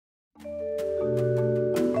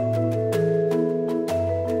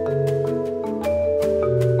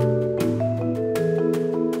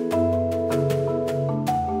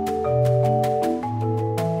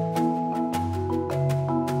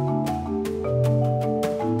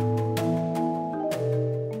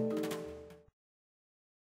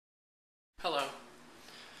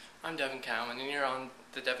Devan Cowan, and you're on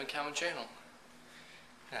the Devan Cowan channel.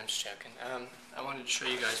 No, I'm just joking. I wanted to show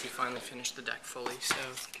you guys, we finally finished the deck fully, so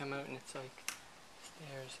come out and it's like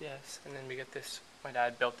stairs, yes. And then we get this, my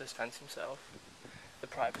dad built this fence himself, the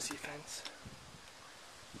privacy fence.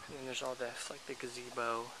 And then there's all this, like the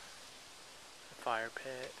gazebo, the fire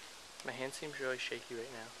pit. My hand seems really shaky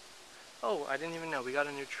right now. Oh, I didn't even know, we got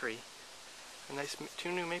a new tree. A nice,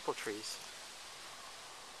 2 new maple trees.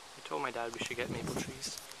 I told my dad we should get maple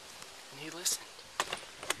trees, and he listened.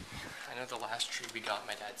 I know the last tree we got,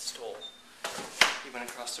 my dad stole. He went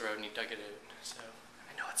across the road and he dug it out, so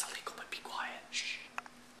I know it's illegal, but be quiet. Shh.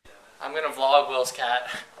 I'm gonna vlog Will's cat.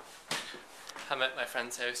 I'm at my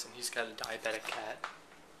friend's house and he's got a diabetic cat.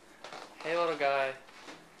 Hey little guy.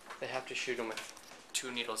 They have to shoot him with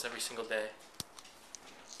 2 needles every single day.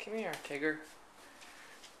 Come here, Tigger.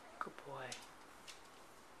 Good boy.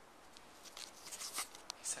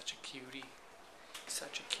 He's such a cutie.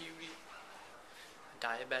 Such a cutie. A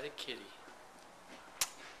diabetic kitty.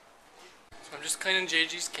 So I'm just cleaning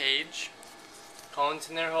JG's cage. Colin's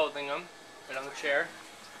in there holding him, right on the chair.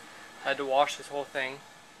 I had to wash this whole thing.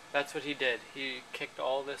 That's what he did. He kicked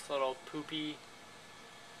all this little poopy,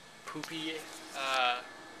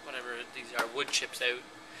 whatever these are, wood chips out.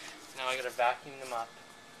 Now I gotta vacuum them up.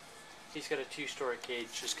 He's got a 2-story cage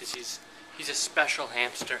just because he's a special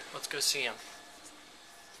hamster. Let's go see him.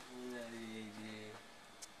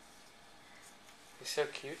 He's so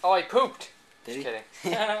cute. Oh, he pooped! Just kidding.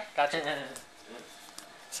 Gotcha.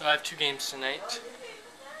 So I have 2 games tonight.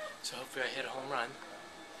 So hopefully I hit a home run.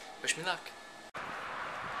 Wish me luck.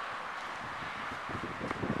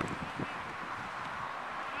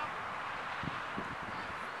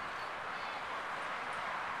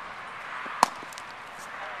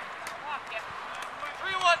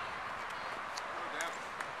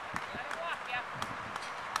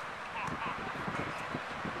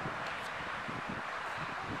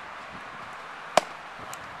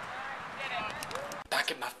 Back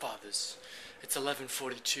at my father's. It's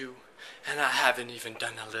 11:42 and I haven't even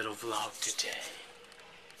done a little vlog today.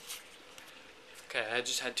 Okay, I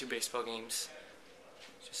just had 2 baseball games.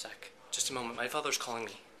 Just a sec. Just a moment. My father's calling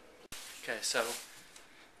me. Okay, so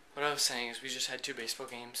what I was saying is we just had 2 baseball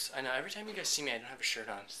games. I know every time you guys see me I don't have a shirt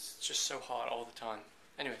on. It's just so hot all the time.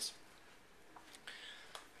 Anyways.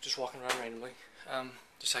 Just walking around randomly.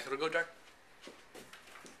 Just a sec, it'll go dark.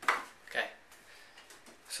 Okay.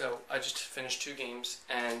 So I just finished 2 games,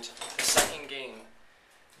 and the second game,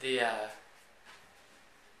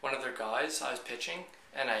 one of their guys, I was pitching,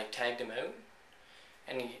 and I tagged him out,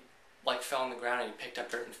 and he like fell on the ground and he picked up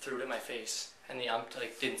dirt and threw it at my face, and the ump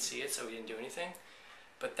like didn't see it, so he didn't do anything.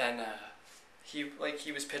 But then he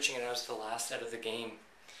was pitching and I was the last out of the game,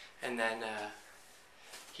 and then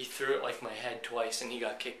he threw it like my head twice and he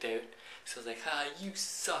got kicked out. So I was like, ah, you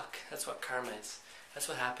suck. That's what karma is. That's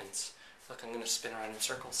what happens. Look, I'm gonna spin around in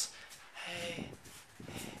circles. Hey,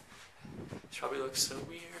 hey. This probably looks so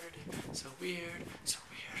weird, so weird, so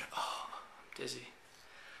weird. Oh, I'm dizzy.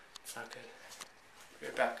 It's not good. Be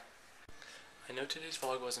right back. I know today's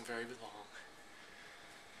vlog wasn't very long.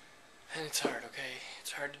 And it's hard, okay?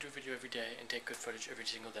 It's hard to do a video every day and take good footage every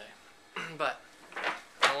single day. But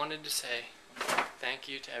I wanted to say thank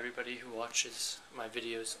you to everybody who watches my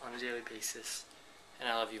videos on a daily basis. And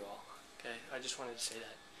I love you all, okay? I just wanted to say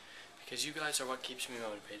that. Because you guys are what keeps me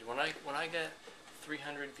motivated. When I get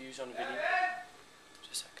 300 views on a video,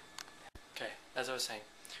 just a second. Okay, as I was saying,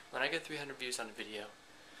 when I get 300 views on a video,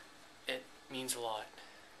 it means a lot.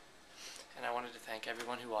 And I wanted to thank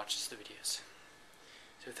everyone who watches the videos.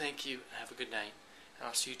 So thank you, and have a good night. And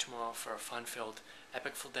I'll see you tomorrow for a fun-filled,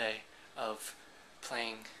 epic-ful day of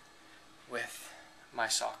playing with my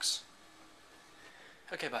socks.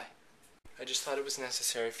 Okay, bye. I just thought it was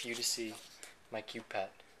necessary for you to see my cute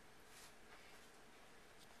pet.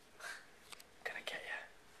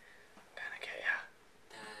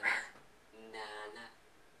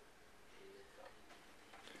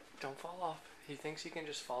 Don't fall off. He thinks he can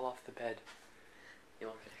just fall off the bed. You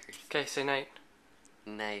won't get hurt. Okay, say night.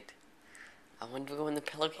 Night. I want to go in the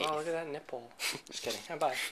pillowcase. Oh, look at that nipple. Just kidding. Bye.